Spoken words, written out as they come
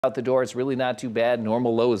Out the door, it's really not too bad.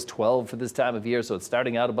 Normal low is 12 for this time of year, so it's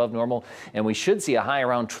starting out above normal. And we should see a high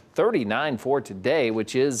around 39 for today,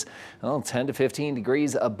 which is 10 to 15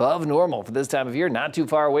 degrees above normal for this time of year. Not too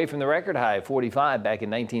far away from the record high, 45 back in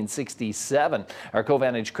 1967. Our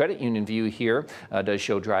Covantage Credit Union view here does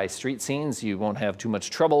show dry street scenes. You won't have too much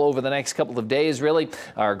trouble over the next couple of days, really.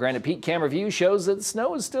 Our Granite Peak camera view shows that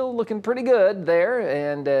snow is still looking pretty good there.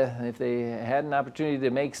 And if they had an opportunity to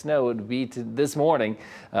make snow, it would be this morning.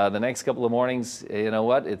 The next couple of mornings, you know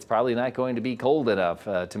what, it's probably not going to be cold enough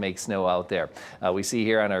to make snow out there. We see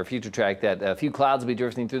here on our future track that a few clouds will be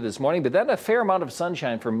drifting through this morning, but then a fair amount of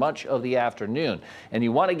sunshine for much of the afternoon. And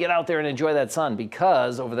you want to get out there and enjoy that sun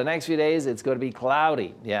because over the next few days, it's going to be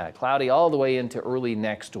cloudy. Yeah, cloudy all the way into early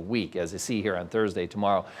next week. As you see here on Thursday,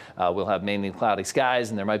 tomorrow, we'll have mainly cloudy skies,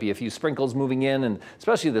 and there might be a few sprinkles moving in, and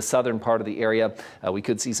especially the southern part of the area. We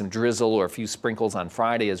could see some drizzle or a few sprinkles on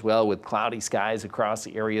Friday as well with cloudy skies across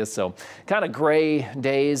the area. So kind of gray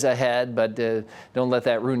days ahead, but don't let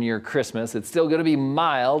that ruin your Christmas. It's still going to be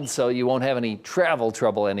mild, so you won't have any travel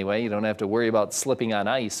trouble anyway. You don't have to worry about slipping on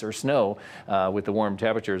ice or snow with the warm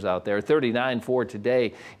temperatures out there. 39 for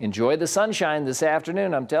today. Enjoy the sunshine this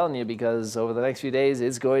afternoon, I'm telling you, because over the next few days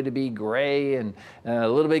it's going to be gray and a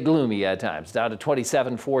little bit gloomy at times. Down to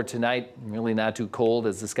 27 for tonight. Really not too cold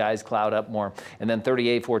as the skies cloud up more. And then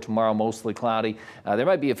 38 for tomorrow, mostly cloudy. There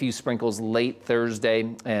might be a few sprinkles late Thursday,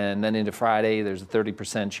 and then into Friday, there's a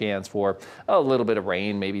 30% chance for a little bit of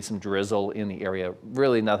rain, maybe some drizzle in the area.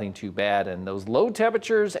 Really nothing too bad. And those low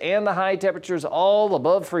temperatures and the high temperatures all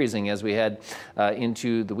above freezing as we head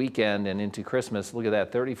into the weekend and into Christmas. Look at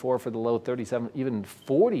that, 34 for the low, 37, even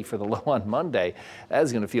 40 for the low on Monday.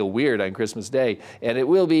 That's going to feel weird on Christmas Day. And it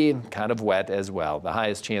will be kind of wet as well. The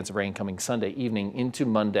highest chance of rain coming Sunday evening into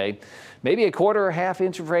Monday. Maybe a quarter or half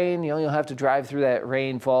inch of rain. You'll have to drive through that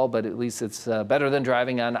rainfall, but at least it's better than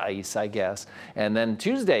driving on ice, I guess. And then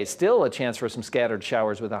Tuesday, still a chance for some scattered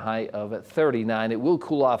showers with a high of 39. It will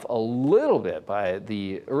cool off a little bit by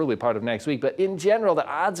the early part of next week, but in general, the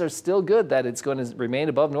odds are still good that it's going to remain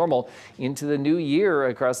above normal into the new year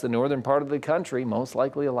across the northern part of the country. Most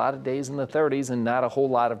likely a lot of days in the 30s and not a whole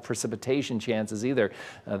lot of precipitation chances either.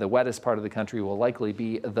 The wettest part of the country will likely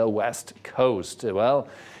be the west coast. Well,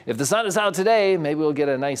 if the sun is out today, maybe we'll get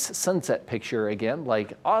a nice sunset picture again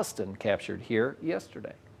like Austin captured here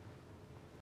yesterday.